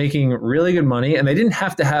that were making really good money and they didn't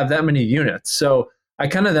have to have that many units. So I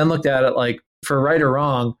kind of then looked at it like, for right or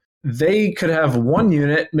wrong, they could have one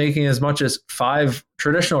unit making as much as 5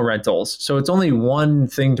 traditional rentals. So it's only one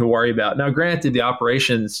thing to worry about. Now, granted, the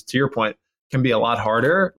operations, to your point, can be a lot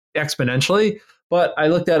harder exponentially, but I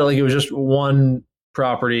looked at it like it was just one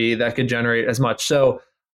property that could generate as much. So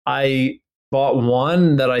I bought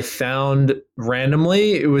one that I found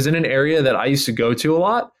randomly. It was in an area that I used to go to a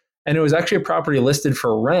lot, and it was actually a property listed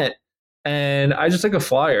for rent. And I just took a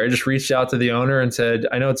flyer. I just reached out to the owner and said,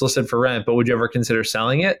 I know it's listed for rent, but would you ever consider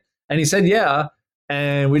selling it? And he said, yeah.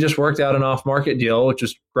 And we just worked out an off-market deal, which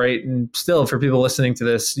is great. And still, for people listening to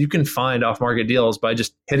this, you can find off-market deals by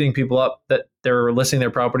just hitting people up that they're listing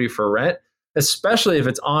their property for rent, especially if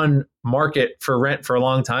it's on market for rent for a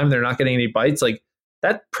long time. They're not getting any bites. Like,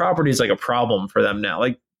 that property is like a problem for them now.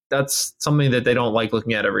 Like, that's something that they don't like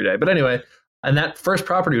looking at every day. But anyway, and that first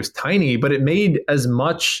property was tiny, but it made as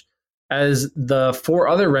much as the 4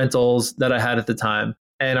 other rentals that I had at the time.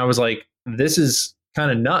 And I was like, this is kind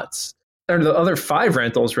of nuts. Or the other 5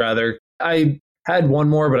 rentals, rather. I had one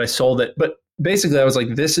more, but I sold it. But basically, I was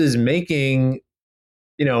like, this is making,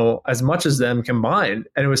 as much as them combined.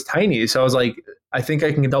 And it was tiny. So I was like, I think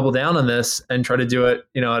I can double down on this and try to do it,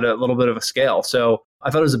 at a little bit of a scale. So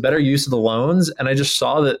I thought it was a better use of the loans. And I just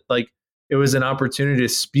saw that it was an opportunity to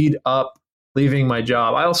speed up leaving my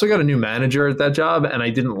job. I also got a new manager at that job, and I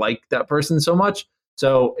didn't like that person so much.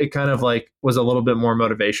 So it kind of was a little bit more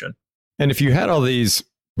motivation. And if you had all these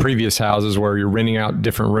previous houses where you're renting out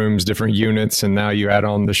different rooms, different units, and now you add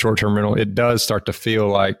on the short-term rental, it does start to feel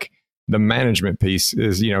like the management piece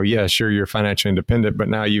is, yeah, sure, you're financially independent, but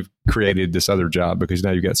now you've created this other job because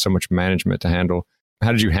now you've got so much management to handle.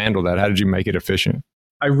 How did you handle that? How did you make it efficient?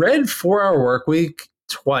 I read 4-Hour Workweek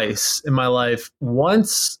twice in my life.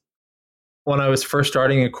 Once when I was first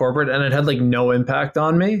starting in corporate, and it had no impact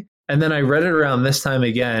on me. And then I read it around this time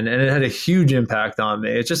again, and it had a huge impact on me.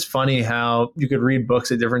 It's just funny how you could read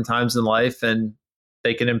books at different times in life and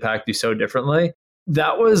they can impact you so differently.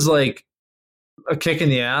 That was like a kick in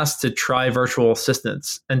the ass to try virtual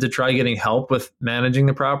assistants and to try getting help with managing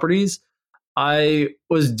the properties. I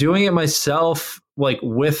was doing it myself,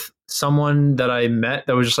 with someone that I met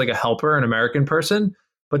that was just a helper, an American person.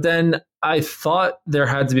 But then I thought there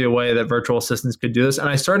had to be a way that virtual assistants could do this. And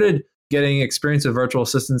I started getting experience with virtual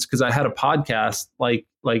assistants because I had a podcast like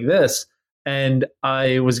this, and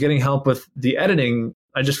I was getting help with the editing.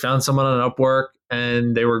 I just found someone on Upwork,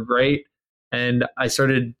 and they were great. And I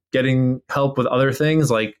started getting help with other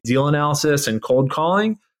things like deal analysis and cold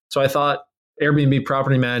calling. So I thought Airbnb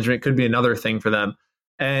property management could be another thing for them.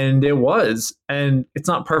 And it was. And it's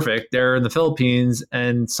not perfect. They're in the Philippines,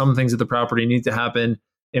 and some things at the property need to happen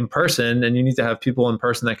in person, and you need to have people in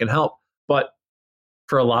person that can help. But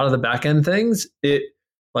for a lot of the back end things, it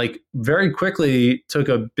very quickly took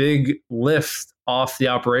a big lift off the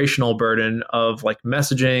operational burden of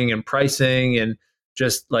messaging and pricing and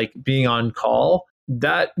just being on call.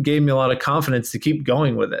 That gave me a lot of confidence to keep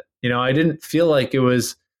going with it. I didn't feel like it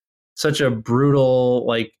was such a brutal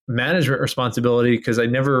management responsibility because I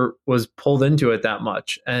never was pulled into it that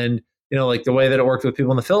much. And the way that it worked with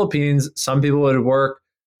people in the Philippines, some people would work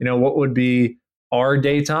what would be our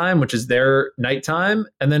daytime, which is their nighttime.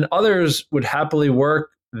 And then others would happily work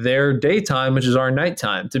their daytime, which is our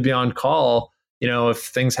nighttime, to be on call, if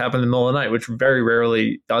things happen in the middle of the night, which very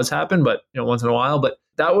rarely does happen, but once in a while. But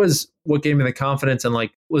that was what gave me the confidence and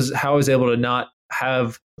was how I was able to not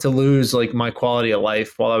have to lose my quality of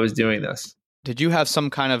life while I was doing this. Did you have some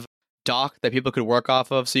kind of doc that people could work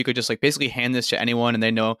off of, so you could just basically hand this to anyone and they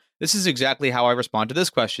know this is exactly how I respond to this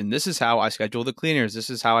question, this is how I schedule the cleaners, this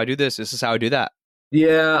is how I do this is how I do that?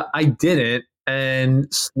 Yeah, I didn't,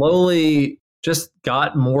 and slowly just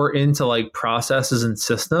got more into processes and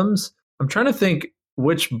systems. I'm trying to think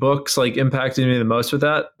which books impacted me the most with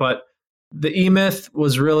that, but The E-Myth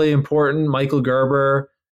was really important, Michael Gerber,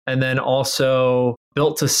 and then also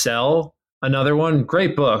Built to Sell, another one.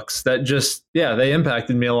 Great books that just, they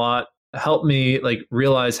impacted me a lot, helped me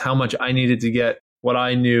realize how much I needed to get what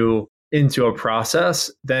I knew into a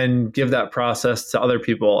process, then give that process to other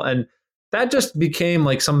people. And that just became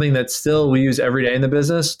something that still we use every day in the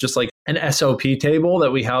business, just an SOP table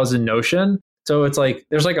that we house in Notion. So it's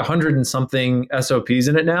there's 100 and something SOPs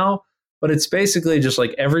in it now, but it's basically just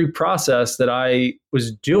every process that I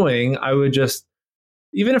was doing, I would just,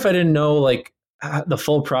 even if I didn't know the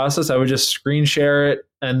full process, I would just screen share it,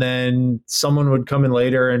 and then someone would come in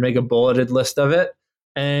later and make a bulleted list of it.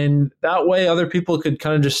 And that way other people could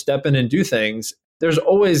kind of just step in and do things. There's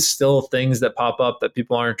always still things that pop up that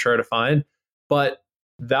people aren't sure to find, but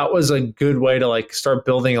that was a good way to start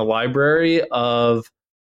building a library of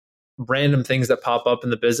random things that pop up in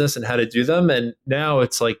the business and how to do them. And now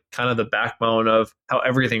it's kind of the backbone of how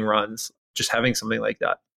everything runs, just having something like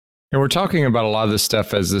that. And we're talking about a lot of this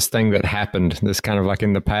stuff as this thing that happened, this kind of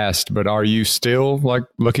in the past, but are you still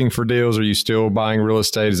looking for deals? Are you still buying real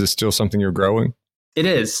estate? Is this still something you're growing? It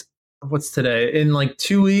is. What's today? In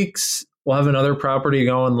 2 weeks, We'll have another property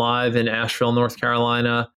going live in Asheville, North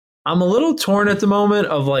Carolina. I'm a little torn at the moment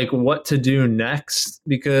of like what to do next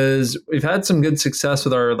because we've had some good success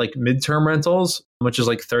with our like midterm rentals, which is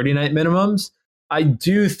like 30-night minimums. I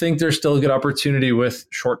do think there's still a good opportunity with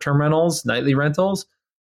short-term rentals, nightly rentals.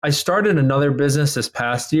 I started another business this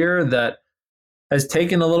past year that has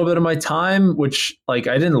taken a little bit of my time, which like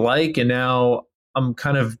I didn't like, and now I'm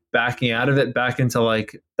kind of backing out of it back into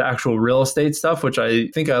like the actual real estate stuff, which I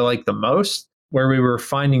think I like the most, where we were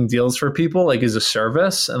finding deals for people like as a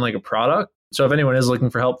service and like a product. So if anyone is looking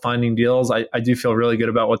for help finding deals, I do feel really good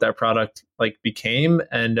about what that product like became,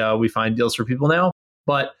 and we find deals for people now.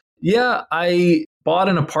 But yeah, I bought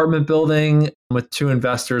an apartment building with 2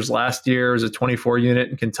 investors last year. It was a 24 unit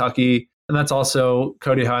in Kentucky. And that's also,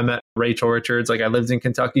 Cody, how I met Rachel Richards. Like I lived in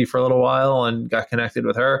Kentucky for a little while and got connected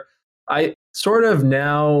with her. I sort of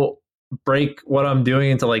now break what I'm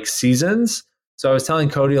doing into like seasons. So I was telling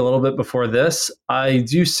Cody a little bit before this, I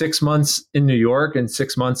do 6 months in New York and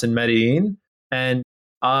 6 months in Medellin. And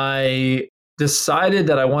I decided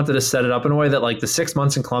that I wanted to set it up in a way that like the 6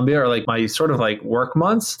 months in Colombia are like my sort of like work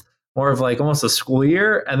months, more of like almost a school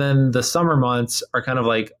year. And then the summer months are kind of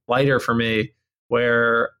like lighter for me,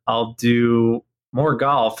 where I'll do more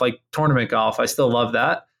golf, like tournament golf. I still love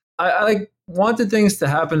that. I like wanted things to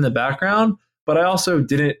happen in the background, but I also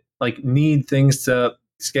didn't like need things to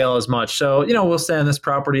scale as much. So, we'll stand this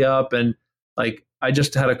property up, and like I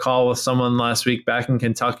just had a call with someone last week back in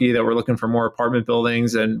Kentucky that we're looking for more apartment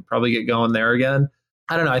buildings and probably get going there again.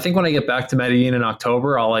 I don't know. I think when I get back to Medellin in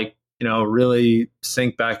October, I'll like, really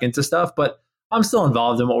sink back into stuff, but I'm still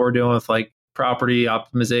involved in what we're doing with like property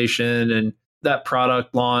optimization and that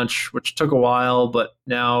product launch, which took a while, but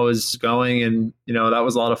now is going, and that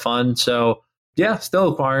was a lot of fun. So yeah,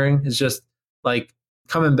 still acquiring. It's just like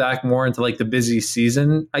coming back more into like the busy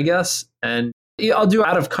season, I guess. And I'll do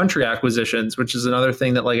out of country acquisitions, which is another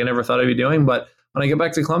thing that like I never thought I'd be doing. But when I get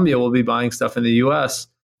back to Colombia, we'll be buying stuff in the US.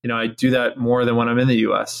 I do that more than when I'm in the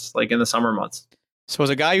US, like in the summer months. So as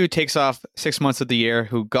a guy who takes off 6 months of the year,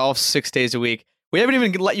 who golfs 6 days a week, we haven't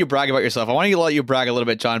even let you brag about yourself. I want to let you brag a little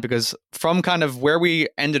bit, John, because from kind of where we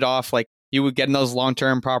ended off, like you would get in those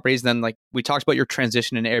long-term properties, then like we talked about your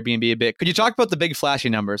transition in Airbnb a bit. Could you talk about the big flashy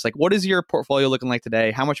numbers? Like what is your portfolio looking like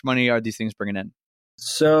today? How much money are these things bringing in?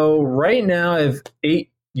 So right now I have 8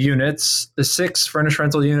 units, the 6 furnished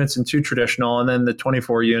rental units and 2 traditional, and then the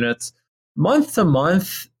 24 units. Month to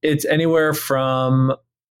month, it's anywhere from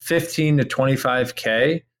 15 to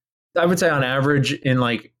 25K. I would say on average in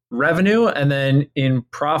like revenue, and then in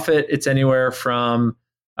profit, it's anywhere from,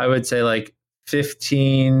 I would say like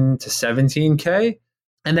 15 to 17K.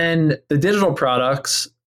 And then the digital products,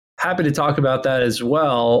 happy to talk about that as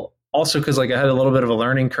well. Also, because like I had a little bit of a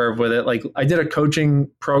learning curve with it. Like I did a coaching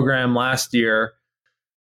program last year,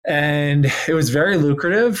 and it was very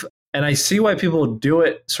lucrative. And I see why people do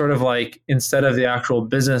it sort of like instead of the actual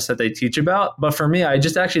business that they teach about. But for me, I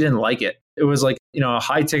just actually didn't like it. It was like, a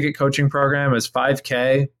high ticket coaching program. It was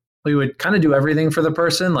 5K. We would kind of do everything for the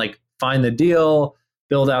person, like find the deal,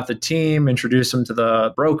 build out the team, introduce them to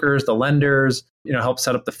the brokers, the lenders, help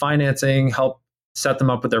set up the financing, help set them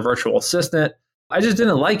up with their virtual assistant. I just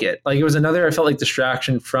didn't like it. Like it was another, I felt like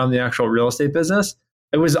distraction from the actual real estate business.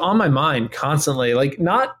 It was on my mind constantly, like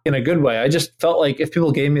not in a good way. I just felt like if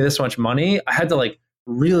people gave me this much money, I had to like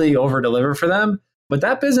really over deliver for them. But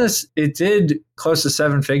that business, it did close to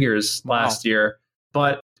 7 figures last year.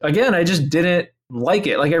 But again, I just didn't like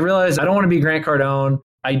it. Like I realized I don't want to be Grant Cardone.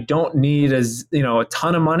 I don't need a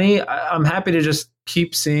ton of money. I'm happy to just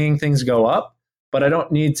keep seeing things go up, but I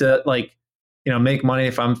don't need to like, make money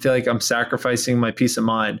if I feel like I'm sacrificing my peace of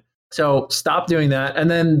mind. So stop doing that. And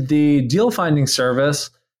then the deal finding service,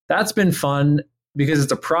 that's been fun because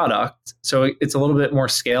it's a product. So it's a little bit more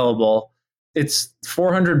scalable. It's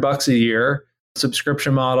 $400 a year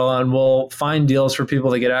subscription model, and we'll find deals for people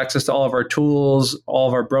to get access to all of our tools, all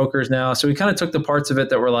of our brokers now. So we kind of took the parts of it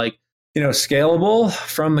that were like, scalable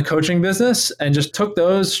from the coaching business and just took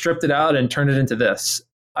those, stripped it out, and turned it into this.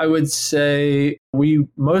 I would say we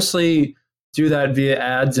mostly do that via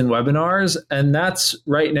ads and webinars. And that's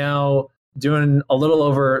right now doing a little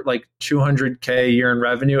over like 200K a year in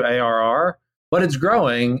revenue ARR, but it's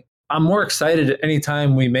growing. I'm more excited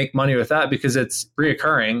anytime we make money with that because it's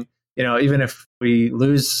reoccurring, even if we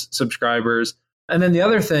lose subscribers. And then the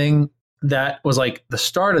other thing that was like the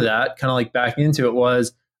start of that, kind of like back into it,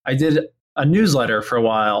 was I did a newsletter for a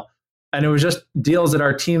while, and it was just deals that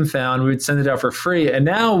our team found. We would send it out for free. And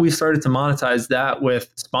now we started to monetize that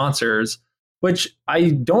with sponsors, which I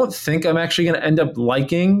don't think I'm actually going to end up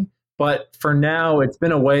liking. But for now, it's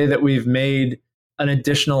been a way that we've made an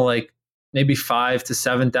additional like maybe $5,000 to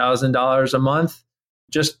 $7,000 a month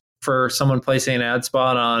just for someone placing an ad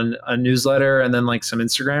spot on a newsletter and then like some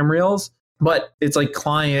Instagram reels. But it's like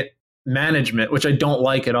client management, which I don't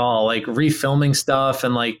like at all. Like refilming stuff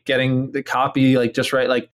and like getting the copy like just right.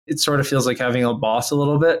 Like it sort of feels like having a boss a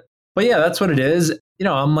little bit. But yeah, that's what it is.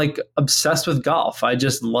 I'm like obsessed with golf. I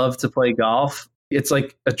just love to play golf. It's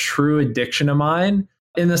like a true addiction of mine.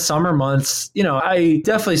 In the summer months, I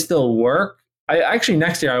definitely still work. I actually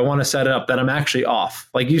next year I want to set it up that I'm actually off.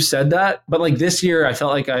 Like you said that, but like this year I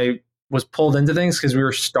felt like I was pulled into things because we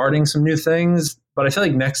were starting some new things. But I feel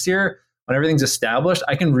like next year when everything's established,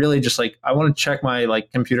 I can really just like, I want to check my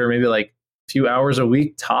like computer maybe like a few hours a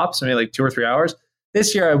week tops, maybe like 2 or 3 hours.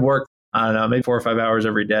 This year I work, I don't know, maybe 4 or 5 hours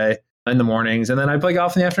every day in the mornings. And then I play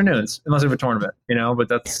golf in the afternoons, unless I have a tournament, but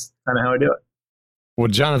that's kind of how I do it. Well,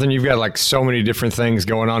 Jonathan, you've got like so many different things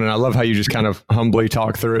going on. And I love how you just kind of humbly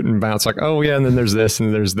talk through it and bounce like, oh yeah, and then there's this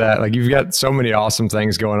and there's that. Like you've got so many awesome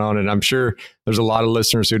things going on. And I'm sure there's a lot of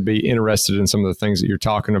listeners who'd be interested in some of the things that you're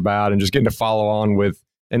talking about and just getting to follow on with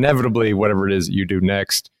inevitably whatever it is that you do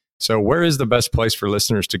next. So where is the best place for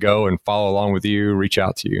listeners to go and follow along with you, reach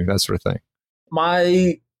out to you, that sort of thing?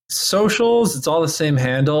 My socials, it's all the same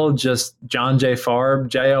handle, just John J. Farb,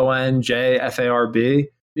 JONJFARB.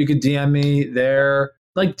 You could DM me there.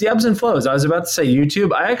 Like the ebbs and flows. I was about to say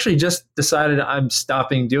YouTube. I actually just decided I'm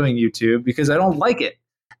stopping doing YouTube because I don't like it.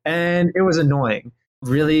 And it was annoying,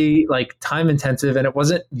 really like time intensive, and it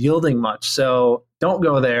wasn't yielding much. So don't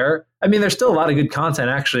go there. I mean, there's still a lot of good content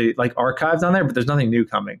actually like archived on there, but there's nothing new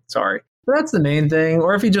coming. Sorry. But that's the main thing.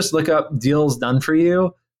 Or if you just look up Deals Done For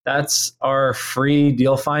You, that's our free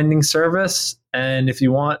deal finding service. And if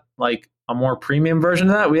you want like a more premium version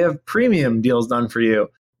of that, we have premium Deals Done For You.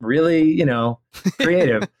 Really,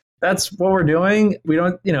 creative. That's what we're doing. We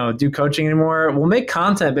don't, do coaching anymore. We'll make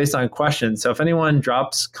content based on questions. So if anyone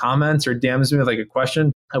drops comments or DMs me with like a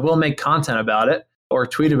question, I will make content about it or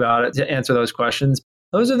tweet about it to answer those questions.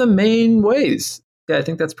 Those are the main ways. Yeah, I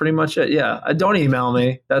think that's pretty much it. Yeah. Don't email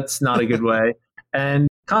me. That's not a good way. And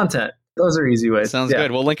content. Those are easy ways. Sounds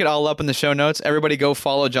good. We'll link it all up in the show notes. Everybody go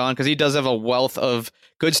follow John because he does have a wealth of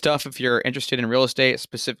good stuff if you're interested in real estate,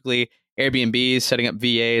 specifically Airbnbs, setting up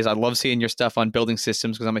VAs. I love seeing your stuff on building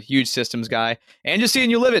systems because I'm a huge systems guy. And just seeing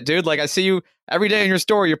you live it, dude. Like I see you every day in your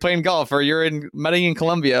store, you're playing golf or you're in Medellin,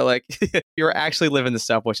 Colombia. Like you're actually living the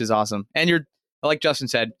stuff, which is awesome. And you're, like Justin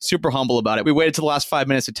said, super humble about it. We waited till the last 5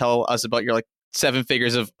 minutes to tell us about your like 7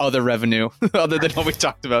 figures of other revenue other than what we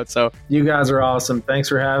talked about. So you guys are awesome. Thanks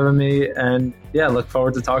for having me. And yeah, look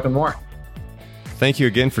forward to talking more. Thank you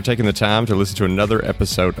again for taking the time to listen to another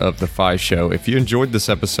episode of The Fi Show. If you enjoyed this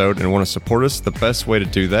episode and want to support us, the best way to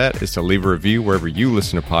do that is to leave a review wherever you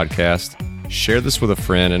listen to podcasts. Share this with a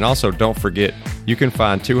friend. And also don't forget, you can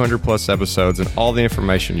find 200 plus episodes and all the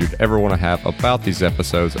information you'd ever want to have about these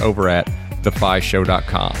episodes over at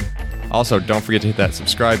thefishow.com. Also, don't forget to hit that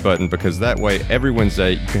subscribe button because that way every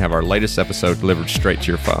Wednesday you can have our latest episode delivered straight to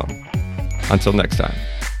your phone. Until next time.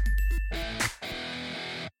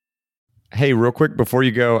 Hey, real quick before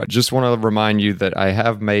you go, I just want to remind you that I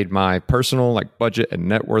have made my personal budget and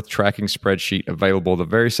net worth tracking spreadsheet available, the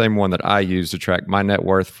very same one that I use to track my net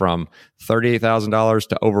worth from $38,000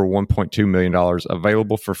 to over $1.2 million,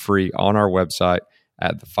 available for free on our website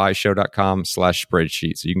at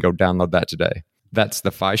thefishow.com/spreadsheet. So you can go download that today. That's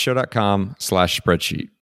thefishow.com/spreadsheet.